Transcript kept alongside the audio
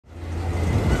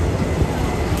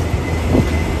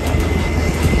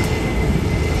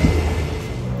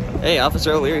Hey,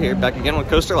 Officer O'Leary here, back again with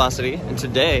Coasterlocity, and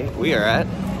today we are at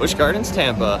Busch Gardens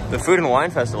Tampa. The Food and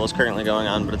Wine Festival is currently going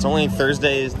on, but it's only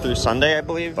Thursdays through Sunday, I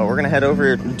believe. But we're gonna head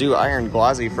over and do Iron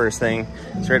Gwazi first thing.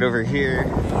 It's right over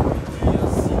here.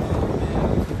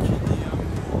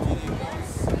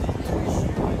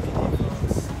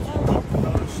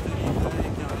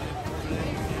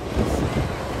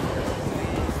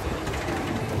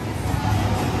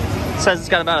 It says it's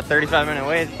got about a 35-minute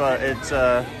wait, but it's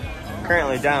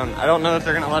currently down. I don't know if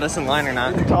they're gonna let us in line or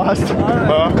not. Tossed. You're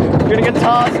gonna get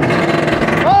tossed.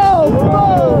 Oh!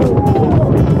 Whoa!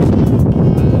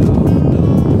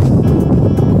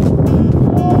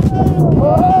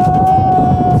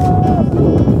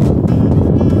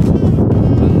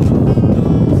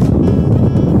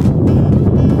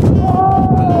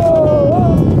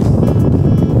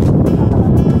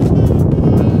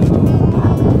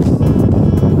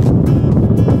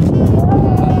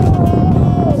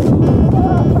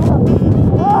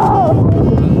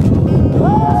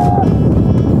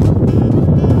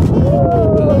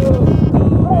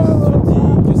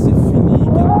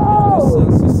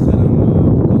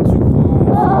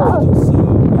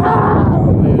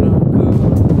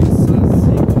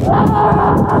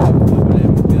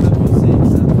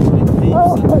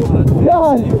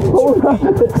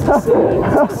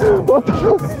 What the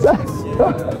fuck is that?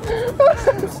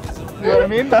 You know what I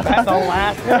mean? That's the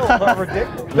last hill.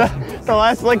 Ridiculous. The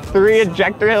last like 3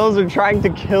 ejector hills are trying to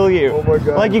kill you. Oh my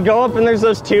god. Like you go up and there's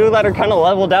those 2 that are kind of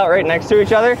leveled out right next to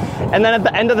each other, and then at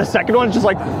the end of the second one it's just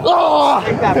like, oh! I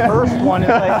think that first one is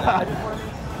like,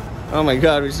 oh my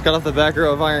god, we just got off the back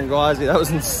row of Iron Gwazi. That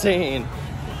was insane.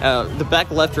 The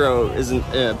back left row isn't,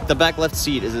 the back left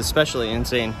seat is especially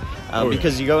insane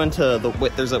because you go into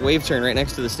there's a wave turn right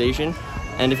next to the station,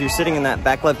 and if you're sitting in that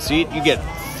back left seat, you get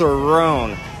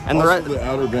thrown. And the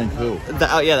Outer Bank Hill. The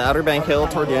Outer Bank Hill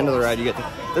toward the end of the ride, you get.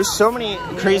 There's so many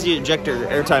crazy ejector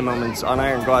airtime moments on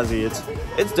Iron Gwazi.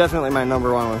 It's definitely my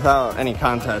 #1 without any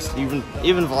contest. Even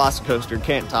Velocicoaster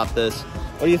can't top this.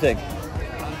 What do you think?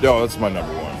 Yo, that's my #1.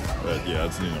 Yeah,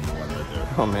 that's the #1 right there.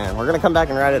 Oh man, we're gonna come back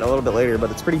and ride it a little bit later,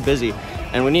 but it's pretty busy,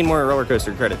 and we need more roller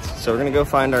coaster credits. So we're gonna go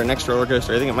find our next roller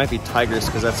coaster. I think it might be Tigress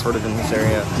because that's sort of in this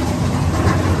area.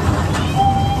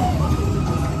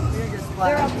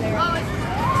 they're up there.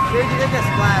 Dude, you did get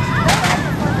splashed.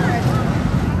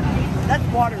 That's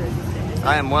water resistant.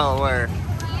 I am well aware.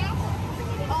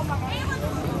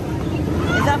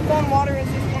 Is that foam water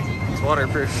resistant? It's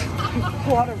waterproof.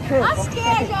 Waterproof. I'm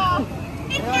scared, y'all.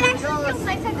 It actually feels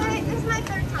nice. This is my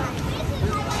 3rd time.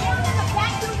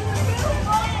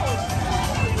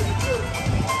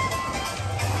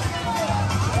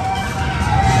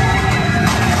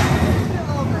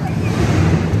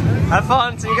 Have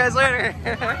fun. See you guys later.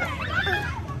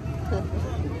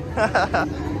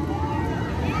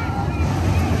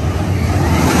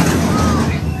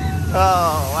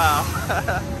 Oh, wow.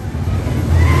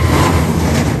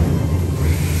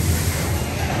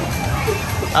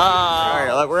 All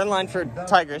right, we're in line for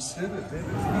Tigress.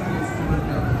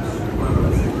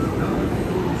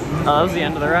 Oh, that was the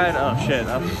end of the ride? Oh, shit.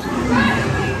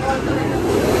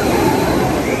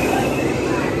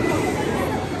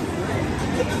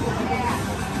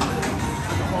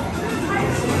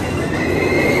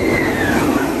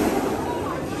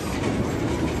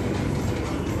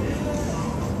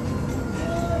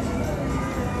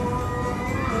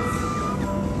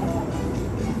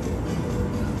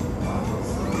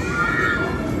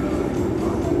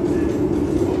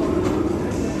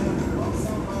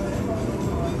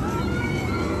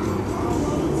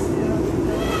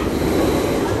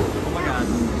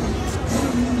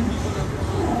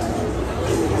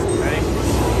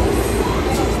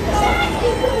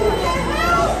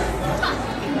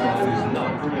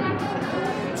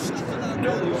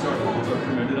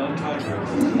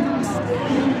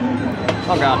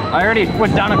 Oh god, I already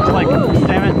went down a click.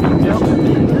 Damn it.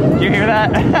 Did you hear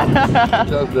that?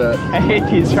 Does that. I hate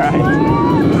these rides.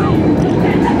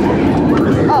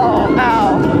 Oh,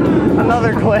 ow.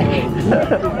 Another click.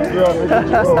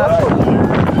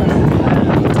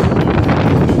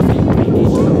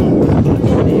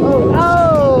 Oh!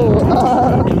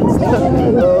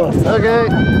 Okay.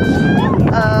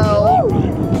 Ow.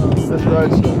 This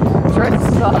ride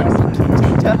sucks.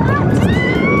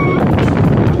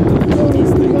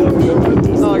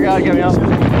 Oh god, get me up.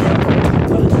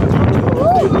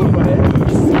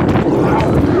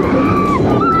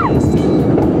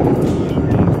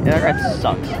 Yeah, that ride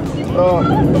sucks. Oh.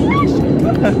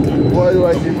 Why do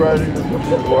I keep riding this?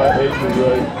 Why I hate this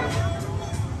ride.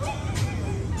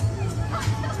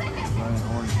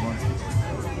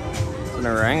 It's an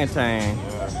orangutan.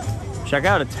 Check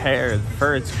out its hair. The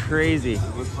fur is crazy.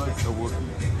 It looks like a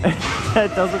Wookiee.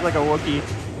 It does look like a Wookiee.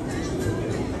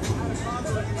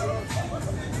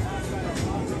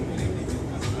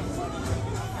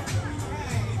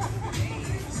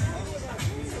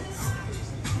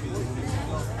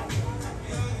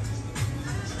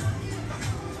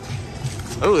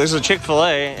 Oh, there's a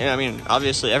Chick-fil-A, and I mean,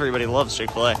 obviously everybody loves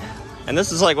Chick-fil-A. And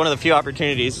this is like one of the few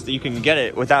opportunities that you can get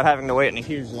it without having to wait in a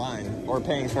huge line or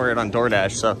paying for it on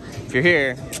DoorDash. So if you're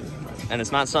here and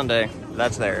it's not Sunday,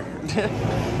 that's there.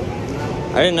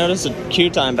 I didn't notice a queue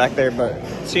time back there, but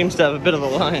it seems to have a bit of a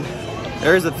line.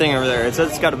 There is a thing over there. It says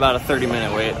it's got about a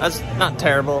 30-minute wait. That's not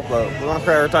terrible, but we want to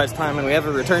prioritize time, and we have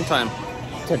a return time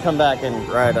to come back and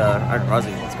ride Iron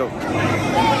Gwazi. Let's go.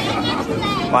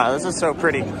 Wow, this is so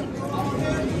pretty.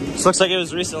 This looks like it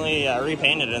was recently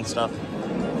repainted and stuff.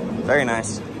 Very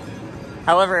nice.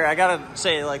 However, I gotta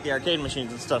say, like, the arcade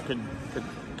machines and stuff could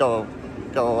go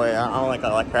away. I don't like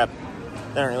that crap.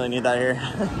 They don't really need that here.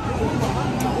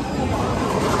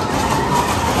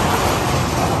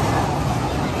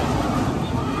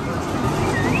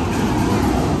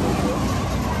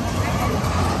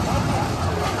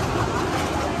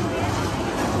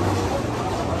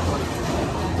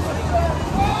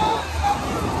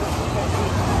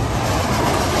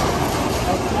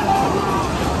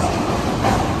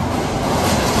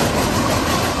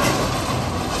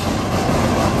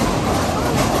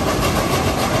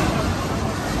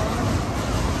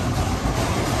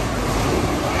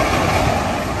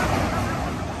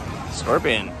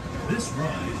 Scorpion. This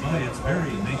ride, by its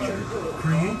very nature,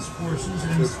 creates forces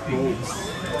and speeds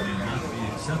that may not be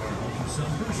acceptable to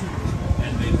some persons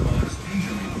and may cause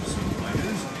injury to some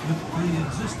riders with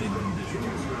pre-existing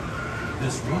conditions.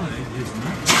 This ride is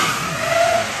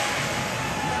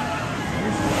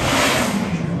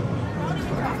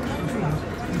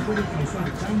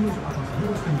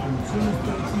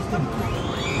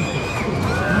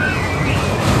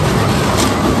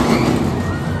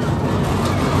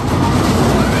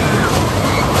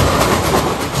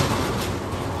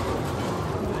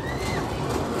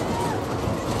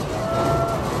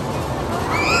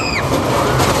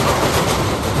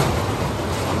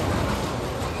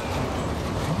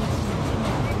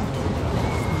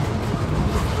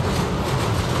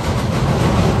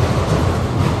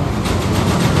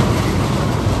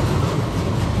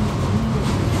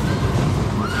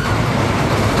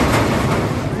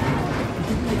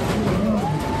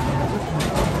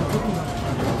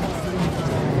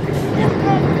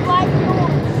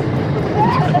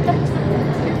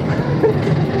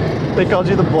They called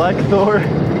you the Black Thor.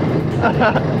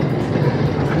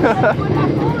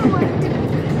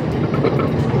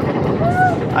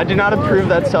 I do not approve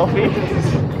that selfie.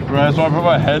 Bro, that's why I put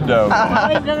my head down.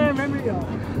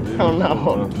 Oh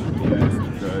no.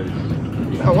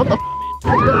 Oh, what the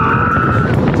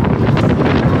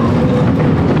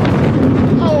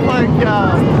Oh my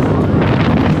god.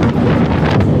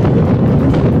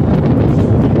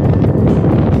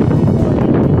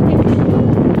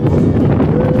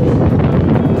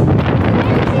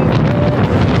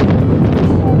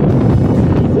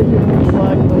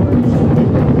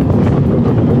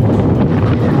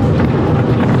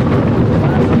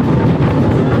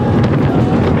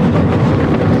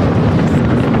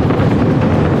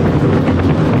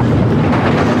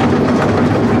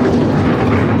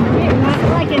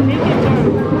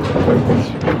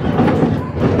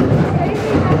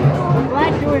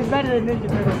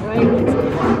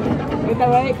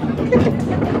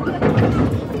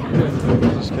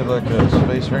 Just get like a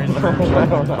space ranger or something. I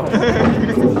don't know.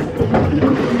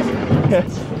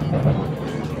 Yes.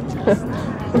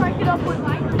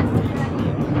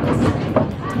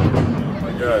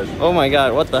 Oh my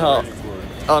god, what the hell?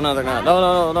 Oh no, they're not.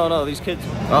 No, these kids.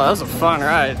 Oh, that was a fun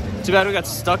ride. Too bad we got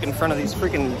stuck in front of these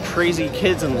freaking crazy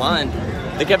kids in line.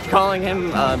 They kept calling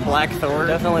him Black Thor.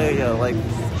 Definitely like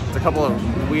a couple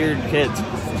of weird kids.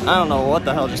 I don't know what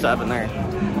the hell just happened there.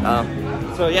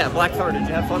 So yeah, Black Thor, did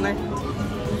you have fun there?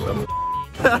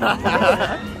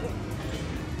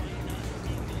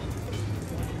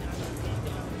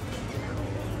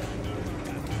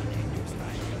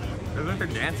 They look like they're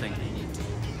dancing.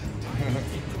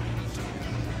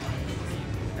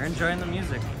 They're enjoying the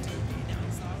music.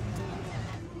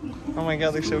 Oh my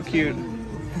god, they're so cute.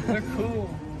 They're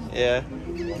cool. Yeah.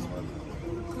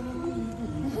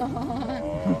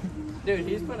 Dude,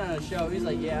 he's putting on a show. He's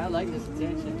like, yeah, I like this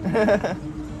attention.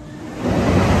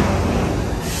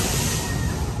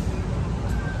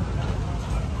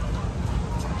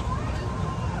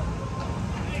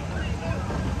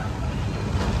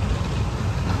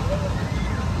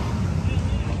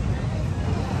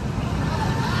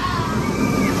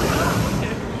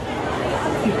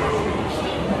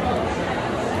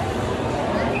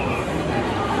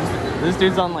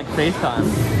 dude's on like FaceTime.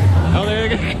 Oh, there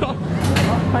they go. Oh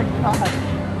my god.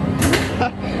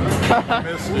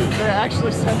 They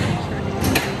actually sent the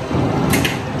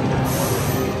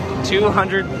tree.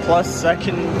 200 plus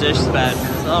second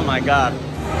dispatches. Oh my god.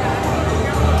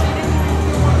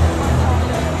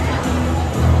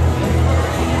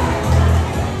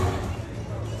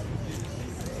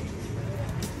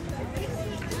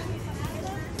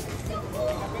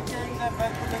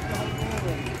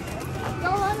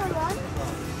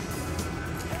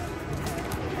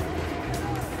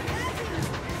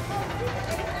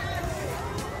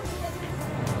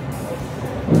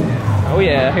 Oh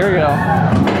yeah, here we go.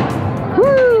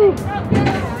 Woo!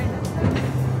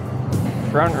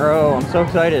 Front row, I'm so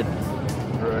excited.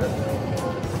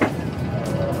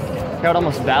 Look how it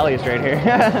almost valleys right here.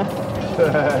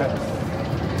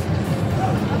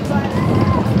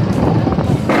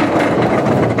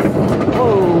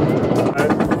 Whoa!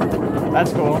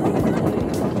 That's cool.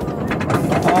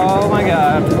 Oh my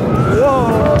god.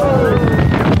 Whoa!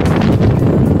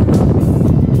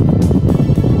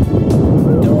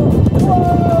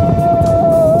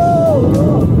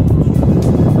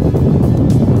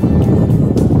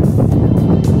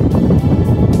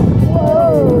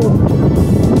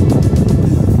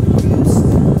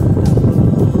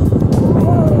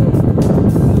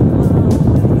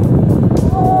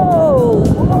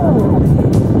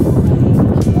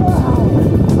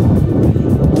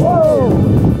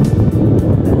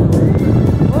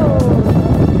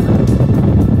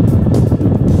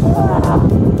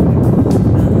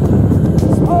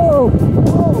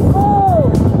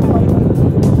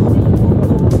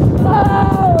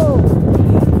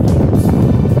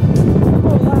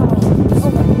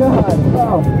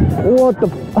 What the?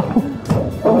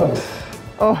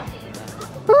 Oh.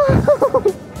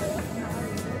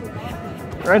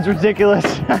 That's ridiculous.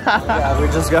 Yeah, we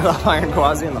just got off Iron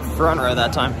Gwazi in the front row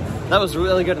that time. That was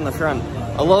really good in the front.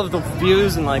 I love the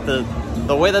views and like the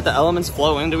way that the elements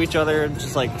flow into each other.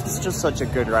 Just like, it's just such a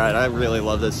good ride. I really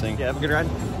love this thing. Yeah, have a good ride?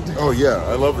 Oh yeah,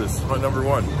 I love this. It's my number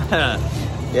one.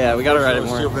 Yeah, we gotta ride it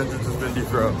more. Steel Vengeance has been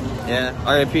defrocked. Yeah,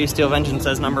 RIP Steel Vengeance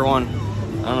says number one.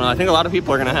 I don't know, I think a lot of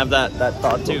people are gonna have that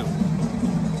thought too.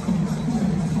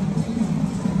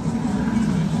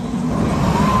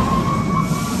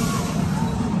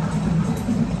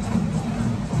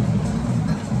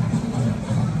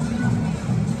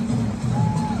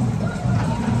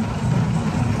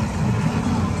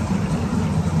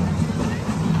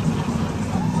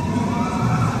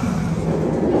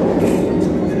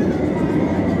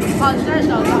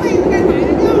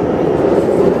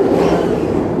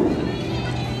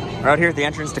 We're out here at the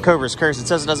entrance to Cobra's Curse. It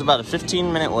says it has about a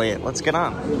 15-minute wait. Let's get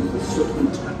on.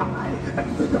 I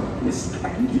have the darkness,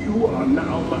 and you are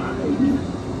now mine.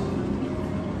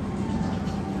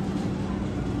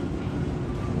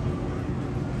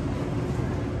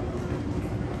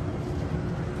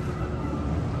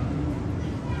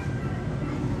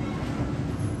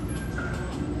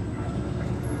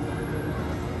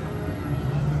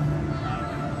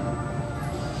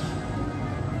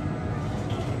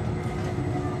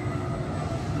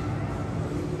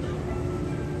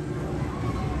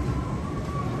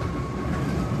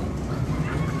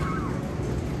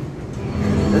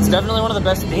 It's definitely one of the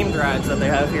best themed rides that they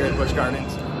have here at Busch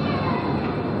Gardens.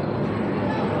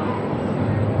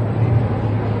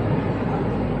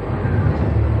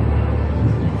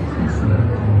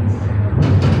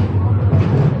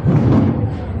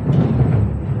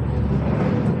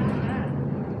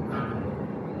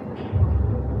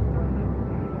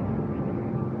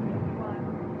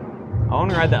 I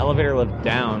want to ride the elevator lift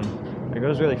down. It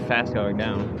goes really fast going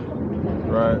down.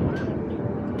 Right.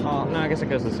 Oh, no, I guess it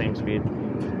goes the same speed.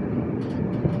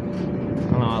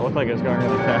 I don't know, it looked like it was going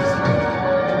really fast.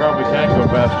 Probably can go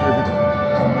faster.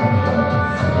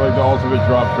 It's like the ultimate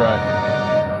drop track.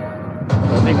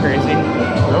 Isn't it crazy?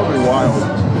 That'll be wild.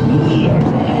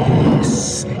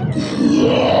 Yes.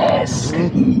 Yes.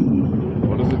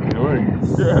 What is it doing?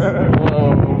 Whoa.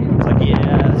 It's like,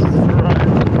 yes.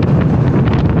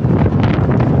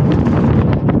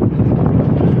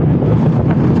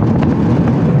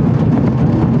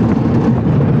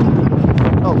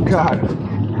 Oh God.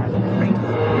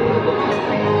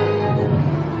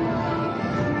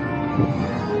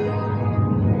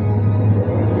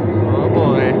 Oh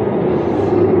boy.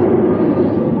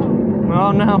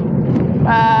 Oh no.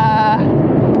 Ah.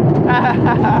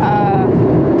 Ah.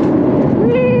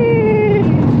 Whee.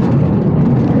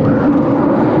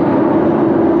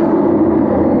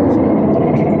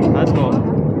 That's cool.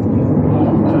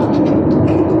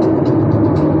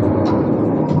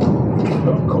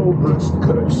 The Cobra's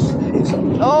curse is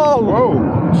Oh, Whoa.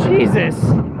 Jesus.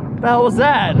 The hell was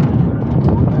that?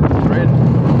 Right,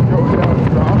 going down the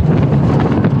drop.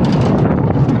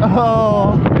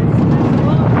 Oh.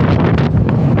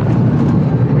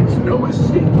 It's no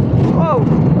escape. Whoa.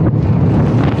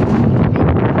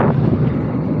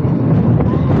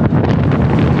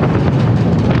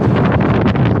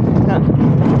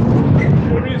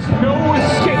 There is no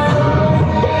escape.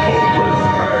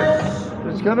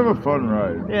 It's kind of a fun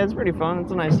ride. Yeah, it's pretty fun.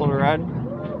 It's a nice little ride. A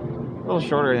little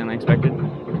shorter than I expected.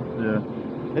 Yeah.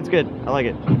 It's good. I like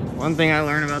it. One thing I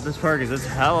learned about this park is it's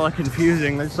hella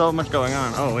confusing. There's so much going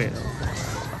on. Oh, wait.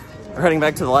 We're heading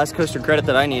back to the last coaster credit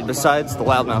that I need besides the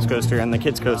Wild Mouse coaster and the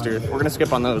kids coaster. We're going to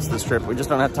skip on those this trip. We just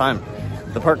don't have time.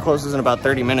 The park closes in about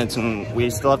 30 minutes and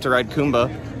we still have to ride Kumba,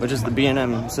 which is the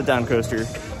B&M sit-down coaster.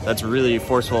 That's really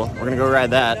forceful. We're going to go ride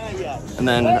that. And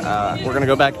then we're going to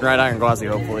go back and ride Iron Gwazi,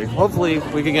 hopefully. Hopefully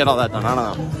we can get all that done. I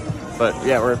don't know. But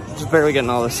yeah, we're just barely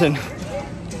getting all this in.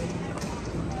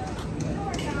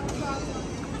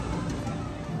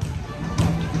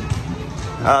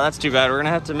 Oh, that's too bad. We're gonna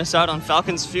have to miss out on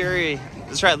Falcon's Fury.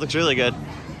 This ride looks really good.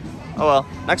 Oh well,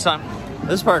 next time.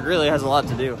 This park really has a lot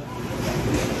to do.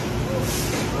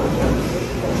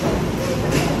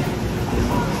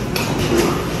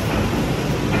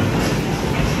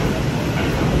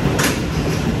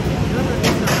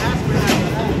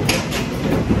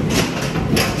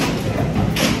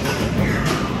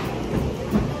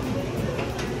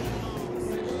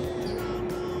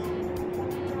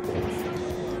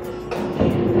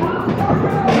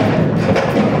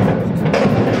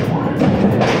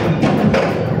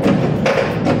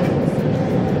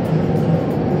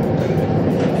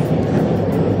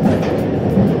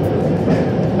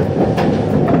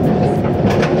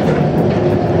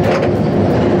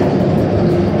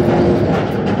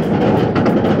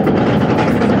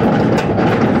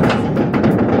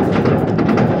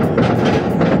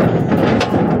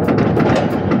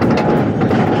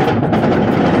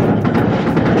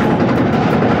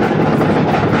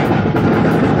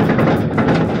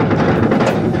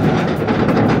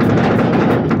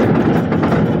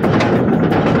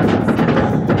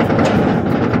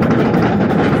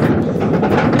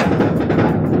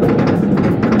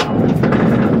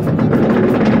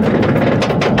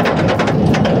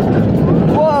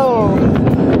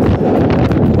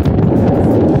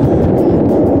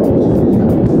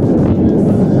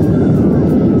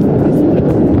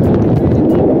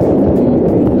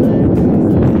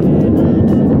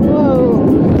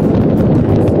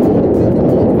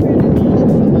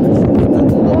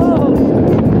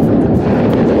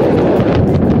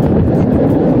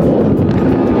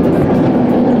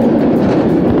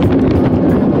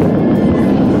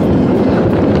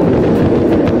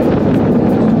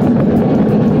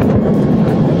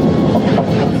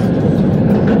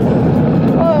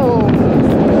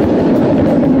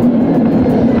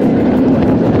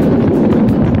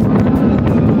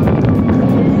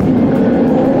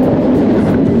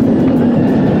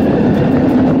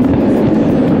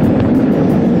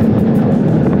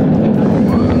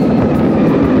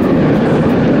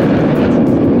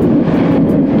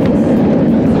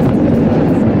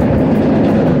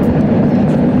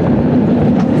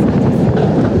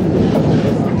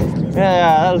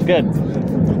 That was good.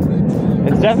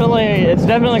 It's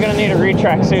definitely gonna need a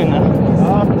retrack soon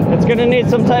though. It's gonna need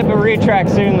some type of retrack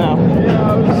soon though.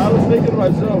 Yeah, I was thinking to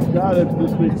myself, God, if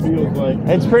this thing feels like...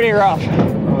 It's pretty rough.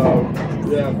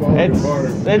 Yeah,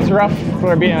 it's rough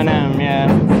for B&M, yeah.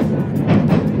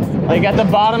 Like at the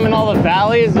bottom in all the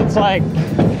valleys, it's like,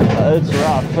 it's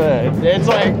rough. It's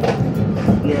like,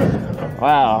 yeah.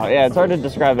 Wow, yeah, it's hard to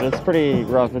describe it. It's pretty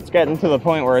rough. It's getting to the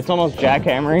point where it's almost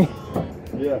jackhammering.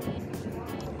 Yeah.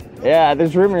 Yeah,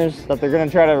 there's rumors that they're gonna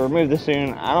try to remove this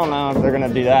soon. I don't know if they're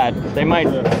gonna do that. They might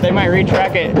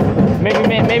retrack it.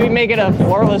 Maybe make it a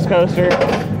floorless coaster. I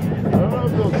don't know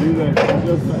if they'll do that. It's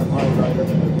just that high rider.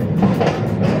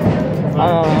 I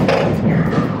don't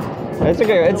know. It's a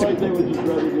good. It's like they would just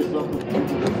rather get something.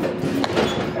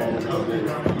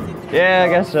 Yeah, I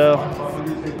guess so.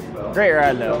 Great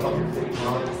ride though.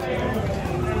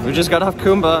 We just got off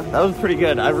Kumba. That was pretty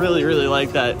good. I really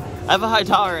like that. I have a high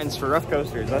tolerance for rough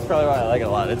coasters. That's probably why I like it a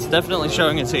lot. It's definitely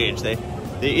showing its age. They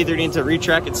either need to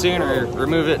retrack it soon or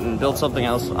remove it and build something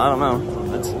else. I don't know.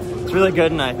 It's really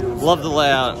good and I love the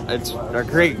layout. It's a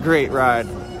great ride.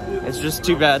 It's just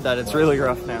too bad that it's really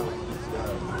rough now.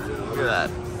 Look at that.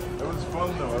 It was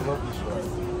fun though. I love this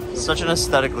ride. Such an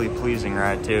aesthetically pleasing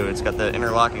ride too. It's got the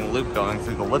interlocking loop going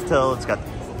through the lift hill. It's got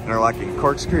interlocking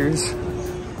corkscrews.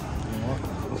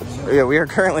 Yeah, we are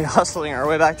currently hustling our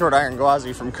way back toward Iron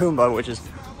Gwazi from Kumba, which is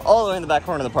all the way in the back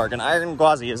corner of the park, and Iron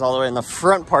Gwazi is all the way in the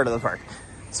front part of the park.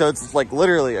 So it's like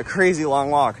literally a crazy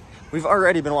long walk. We've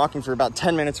already been walking for about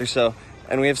 10 minutes or so,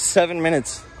 and we have 7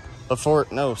 minutes before,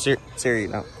 no, Siri,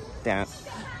 no, damn it.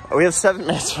 We have 7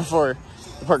 minutes before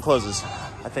the park closes,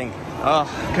 I think. Oh,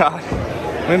 God,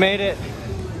 we made it.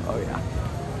 Oh, yeah.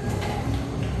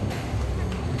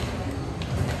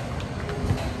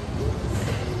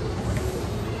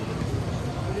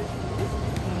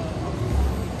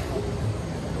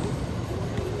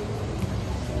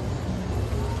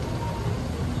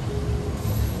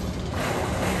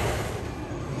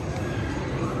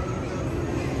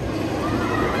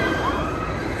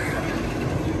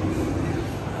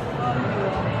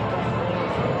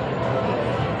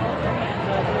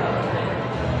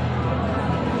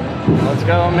 Let's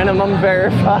go, minimum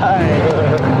verified.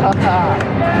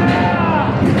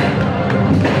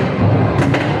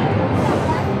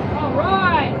 All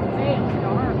right.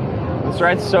 This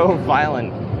ride's so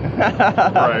violent.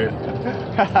 Right.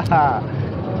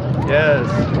 Yes.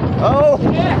 Oh,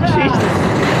 Jesus.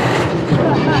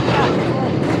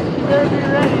 Better be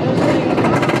ready.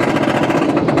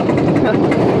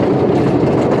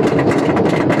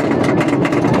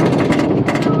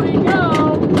 Here we go.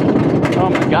 Oh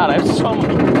my God, I have so much.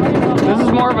 This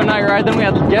is more of a night ride than we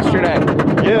had yesterday.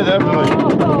 Yeah, definitely.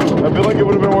 I feel like it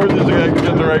would have been worth it to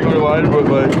get the regular line, but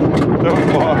like, that was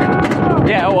long.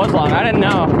 Yeah, it was long. I didn't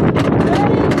know.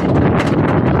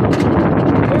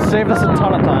 It saved us a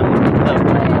ton of time.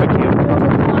 Thank you.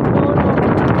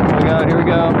 Here we go, here we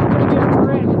go.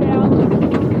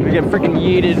 We get freaking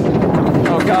yeeted.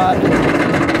 Oh God.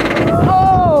 Oh!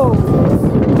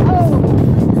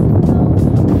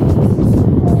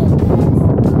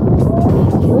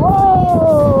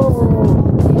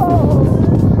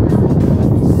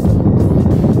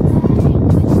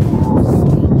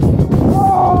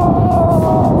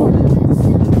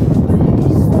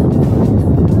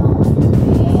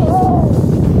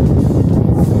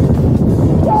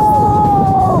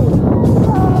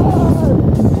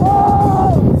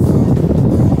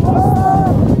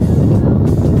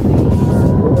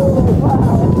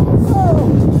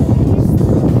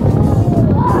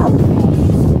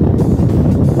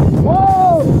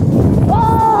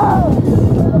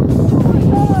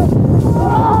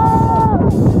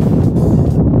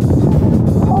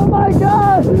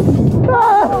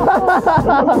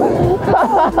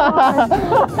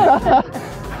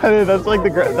 Dude, that's like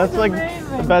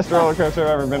the best roller coaster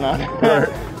I've ever been on.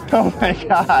 Oh my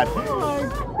God.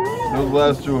 Those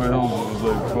last 2 hills was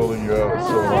like pulling you out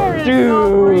so hard.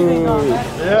 Dude.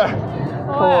 Yeah.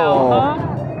 Oh.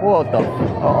 What the?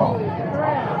 Oh.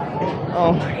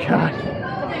 Oh my God.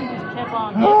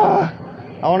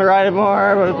 I want to ride it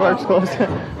more, but the park's closed.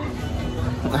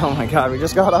 Oh my God, we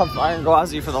just got off Iron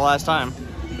Gwazi for the last time.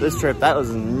 This trip, that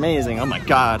was amazing. Oh my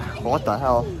God, what the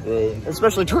hell?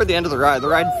 Especially toward the end of the ride. The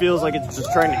ride feels like it's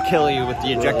just trying to kill you with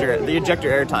the ejector. The ejector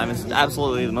airtime is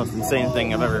absolutely the most insane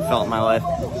thing I've ever felt in my life.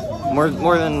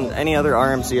 More than any other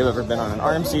RMC I've ever been on. And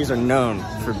RMCs are known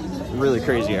for really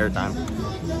crazy airtime.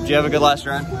 Did you have a good last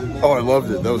ride? Oh, I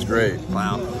loved it. That was great.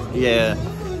 Wow. Yeah.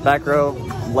 Back row,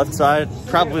 left side,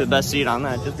 probably the best seat on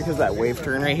that, just because that wave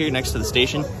turn right here next to the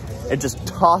station, it just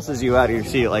tosses you out of your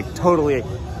seat, like totally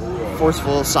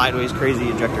forceful, sideways, crazy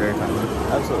ejector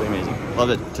airtime. Absolutely amazing. Love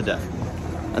it to death.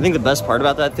 I think the best part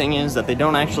about that thing is that they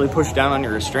don't actually push down on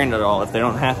your restraint at all if they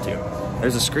don't have to.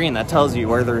 There's a screen that tells you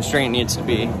where the restraint needs to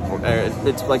be.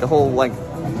 It's like a whole like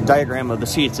diagram of the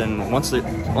seats, and once it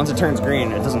turns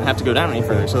green, it doesn't have to go down any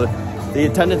further. So the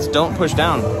attendants don't push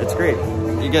down. It's great.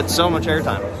 You get so much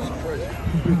airtime.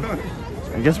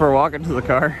 I guess we're walking to the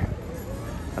car.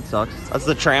 That sucks. That's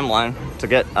the tram line to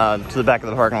get to the back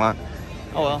of the parking lot.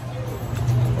 Oh well.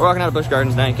 We're walking out of Busch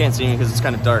Gardens now. You can't see me because it's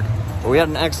kind of dark. But we had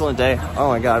an excellent day. Oh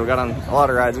my God, we got on a lot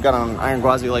of rides. We got on Iron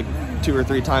Gwazi like 2 or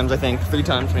 3 times, I think. 3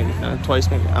 times, maybe. Twice,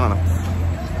 maybe. I don't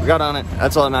know. We got on it.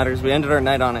 That's all that matters. We ended our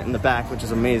night on it in the back, which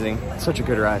is amazing. It's such a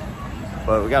good ride.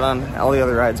 But we got on all the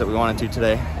other rides that we wanted to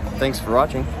today. Thanks for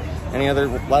watching. Any other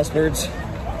last words?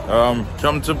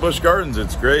 Come to Busch Gardens.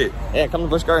 It's great. Yeah, come to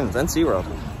Busch Gardens and SeaWorld.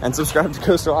 And subscribe to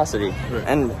Coastosity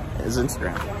and his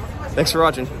Instagram. Thanks for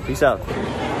watching. Peace out.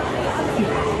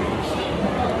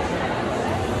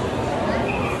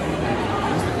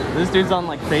 This dude's on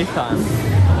like FaceTime.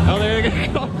 Oh, there you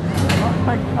go. Oh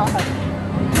my God.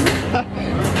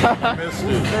 I missed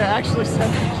it. They actually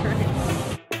sent the train.